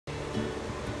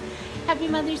Happy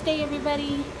Mother's Day,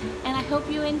 everybody, and I hope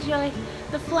you enjoy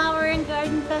the Flower and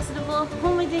Garden Festival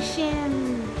Home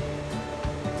Edition.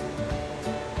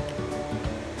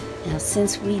 Now,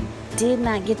 since we did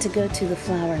not get to go to the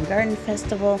Flower and Garden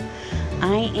Festival,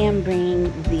 I am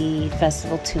bringing the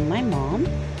festival to my mom.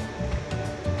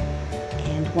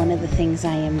 And one of the things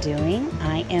I am doing,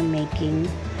 I am making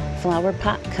flower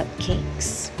pot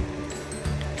cupcakes.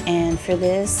 And for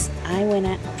this, I went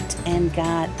out and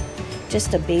got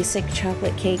just a basic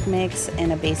chocolate cake mix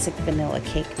and a basic vanilla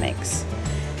cake mix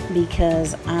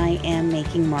because I am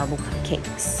making marble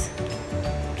cupcakes.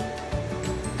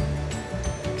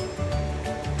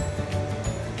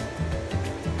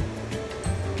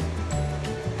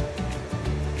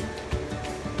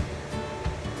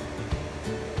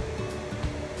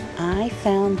 I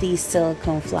found these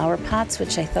silicone flower pots,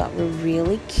 which I thought were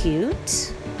really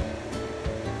cute,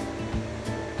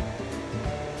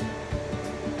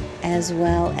 as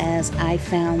well as I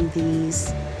found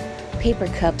these paper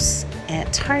cups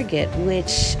at Target,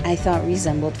 which I thought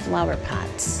resembled flower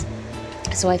pots.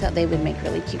 So I thought they would make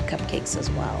really cute cupcakes as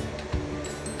well.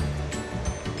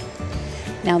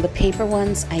 Now the paper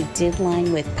ones I did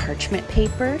line with parchment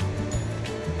paper,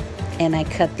 and I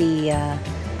cut the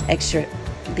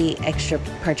extra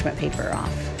parchment paper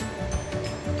off.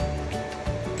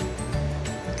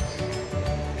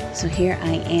 So here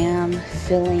I am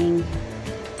filling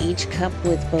each cup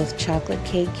with both chocolate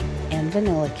cake and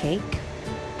vanilla cake.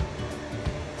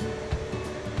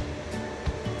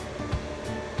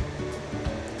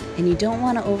 And you don't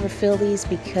want to overfill these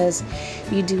because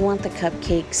you do want the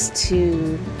cupcakes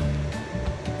to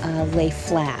lay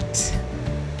flat.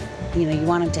 You know, you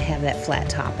want them to have that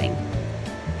flat topping.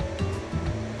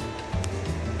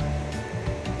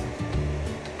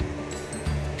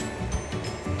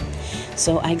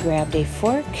 So I grabbed a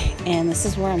fork, and this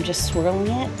is where I'm just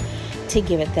swirling it to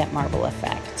give it that marble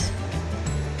effect.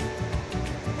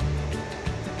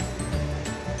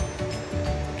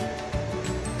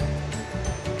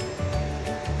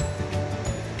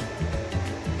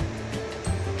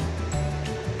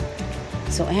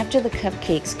 So after the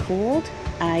cupcakes cooled,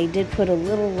 I did put a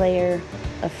little layer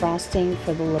of frosting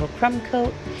for the little crumb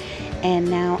coat, and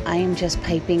now I am just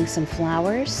piping some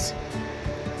flowers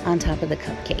on top of the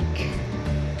cupcake.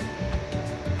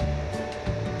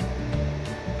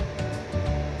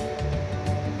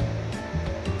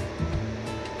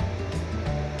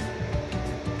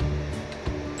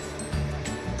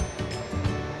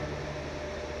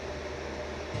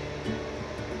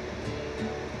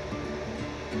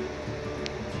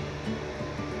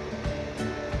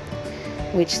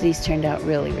 Which these turned out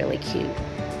really, really cute.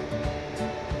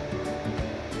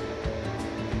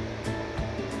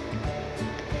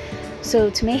 So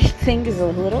to make things a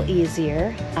little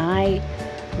easier, I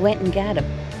went and got a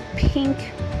pink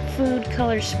food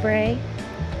color spray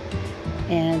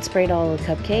and sprayed all the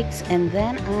cupcakes, and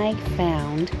then I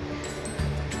found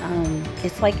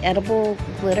it's like edible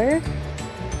glitter,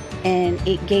 and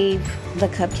it gave the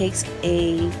cupcakes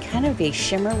a kind of a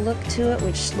shimmer look to it,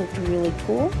 which looked really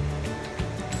cool.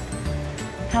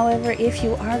 However, if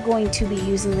you are going to be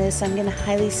using this, I'm going to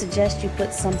highly suggest you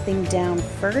put something down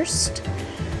first.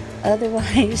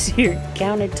 Otherwise, your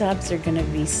countertops are going to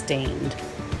be stained.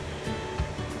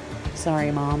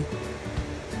 Sorry, Mom.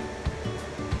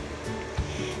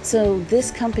 So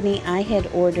this company, I had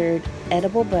ordered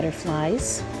edible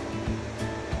butterflies.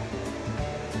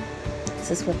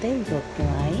 This is what they look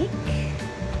like.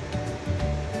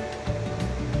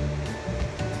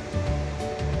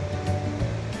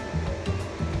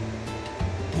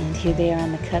 And here they are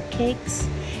on the cupcakes.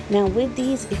 Now with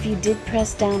these, if you did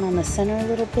press down on the center a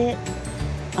little bit,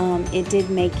 it did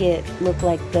make it look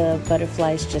like the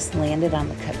butterflies just landed on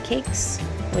the cupcakes,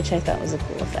 which I thought was a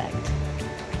cool effect.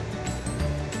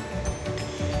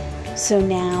 So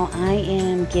now I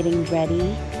am getting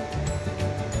ready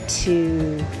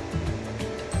to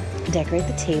decorate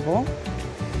the table.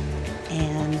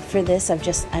 And for this,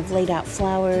 I've laid out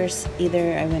flowers.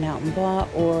 Either I went out and bought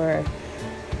or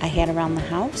I had around the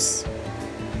house.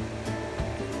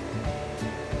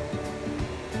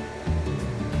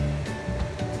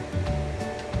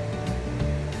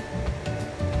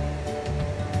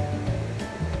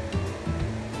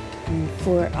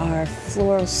 For our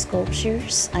floral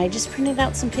sculptures, I just printed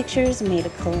out some pictures and made a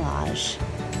collage.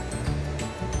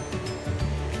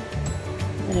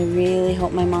 And I really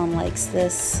hope my mom likes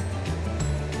this.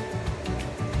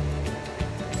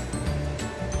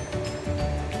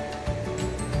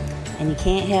 And you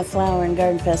can't have Flower and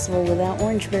Garden Festival without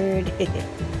Orange Bird.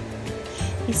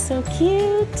 He's so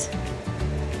cute.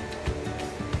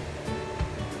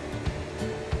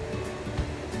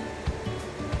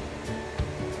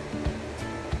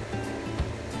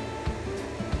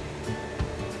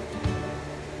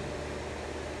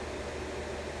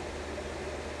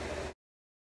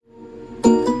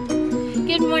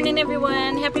 Good morning,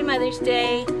 everyone. Happy Mother's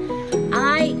Day.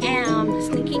 I am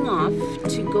sneaking off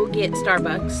to go get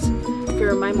Starbucks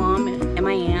for my mom and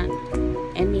my aunt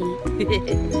and me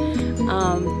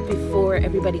before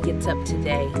everybody gets up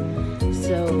today.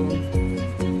 So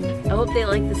I hope they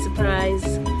like the surprise.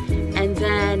 And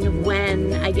then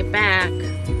when I get back,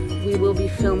 we will be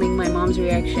filming my mom's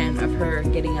reaction of her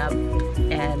getting up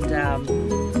and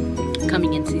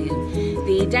coming into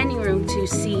the dining room to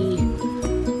see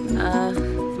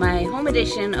my home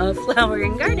edition of Flower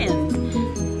and Garden.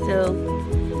 So,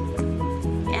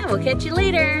 yeah, we'll catch you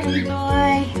later.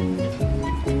 Enjoy.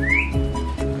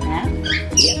 Yeah.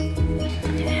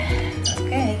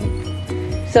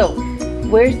 Okay. So,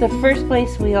 where's the first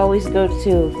place we always go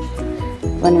to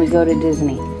when we go to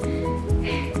Disney?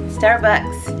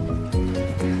 Starbucks.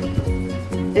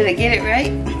 Did I get it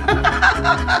right?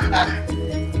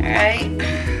 Alright.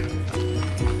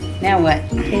 Now what?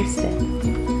 Taste it.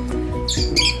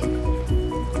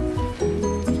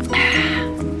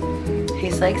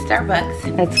 Tastes like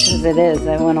Starbucks. That's because it is.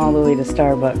 I went all the way to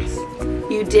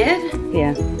Starbucks. You did?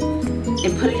 Yeah.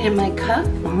 And put it in my cup?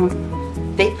 Uh-huh.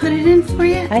 They put it in for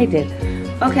you? I did.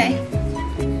 Okay.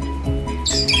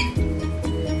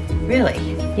 Really?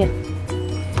 Yeah.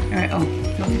 Alright, oh,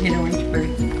 don't forget Orange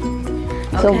Bird.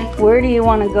 So, Okay. where do you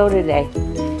want to go today?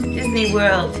 Disney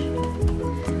World.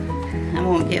 I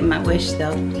won't get my wish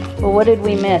though. Well, what did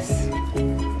we miss?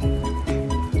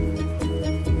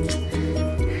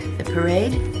 The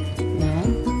parade? No.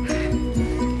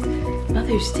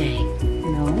 Mother's Day?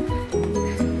 No.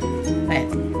 What?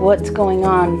 What's going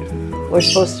on? We're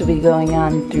supposed to be going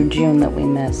on through June that we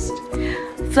missed.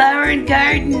 Flower and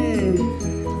Garden.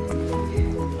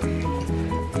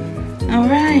 All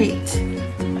right.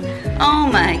 Oh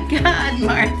my God,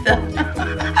 Martha.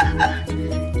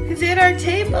 Is that our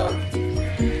table?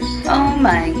 Oh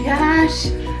my gosh.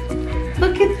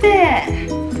 Look at that.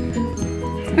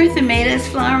 Martha made us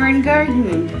Flower and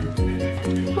Garden.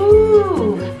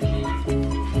 Ooh.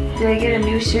 Did I get a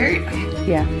new shirt?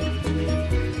 Yeah.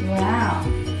 Wow.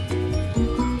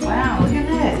 Wow, look at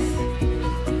this.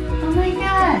 Oh my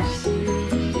gosh.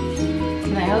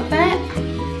 Can I open it?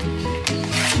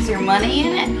 Is there money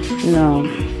in it? No.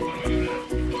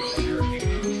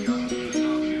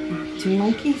 Two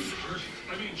monkeys?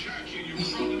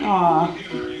 Aw.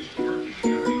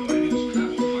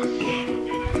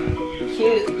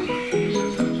 Cute.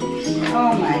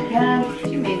 Oh my God,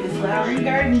 you made this Flower and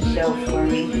Garden show for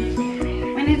me.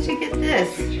 When did you get this?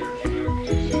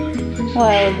 A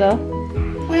while ago.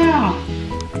 Wow.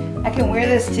 I can wear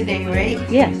this today, right?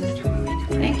 Yes.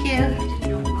 Thank you.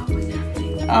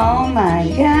 Oh my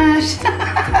gosh.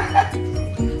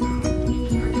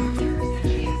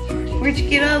 Where'd you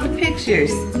get all the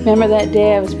pictures? Remember that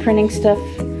day I was printing stuff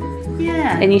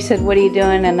Yeah. and you said, "What are you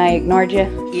doing?" and I ignored you?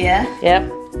 Yeah?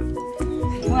 Yep.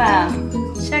 Wow.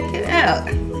 Check it out.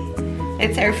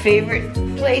 It's our favorite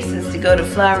places to go to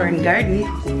Flower and Garden.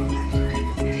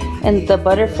 And the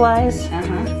butterflies,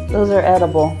 Uh-huh. those are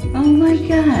edible. Oh my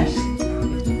gosh.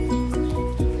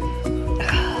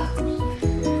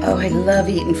 Oh, I love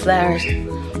eating flowers.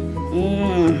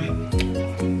 Mmm.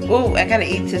 Oh, I gotta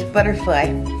eat this butterfly.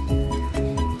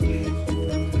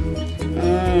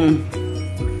 Mmm.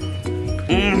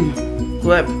 Mmm.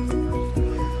 What?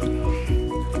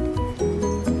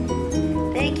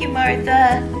 Thank you,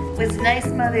 Martha. It was a nice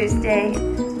Mother's Day.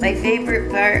 My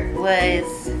favorite part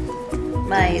was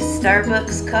my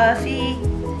Starbucks coffee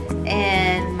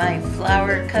and my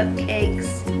flower cupcakes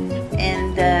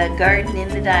and the garden in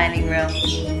the dining room.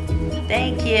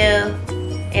 Thank you.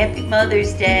 Happy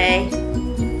Mother's Day.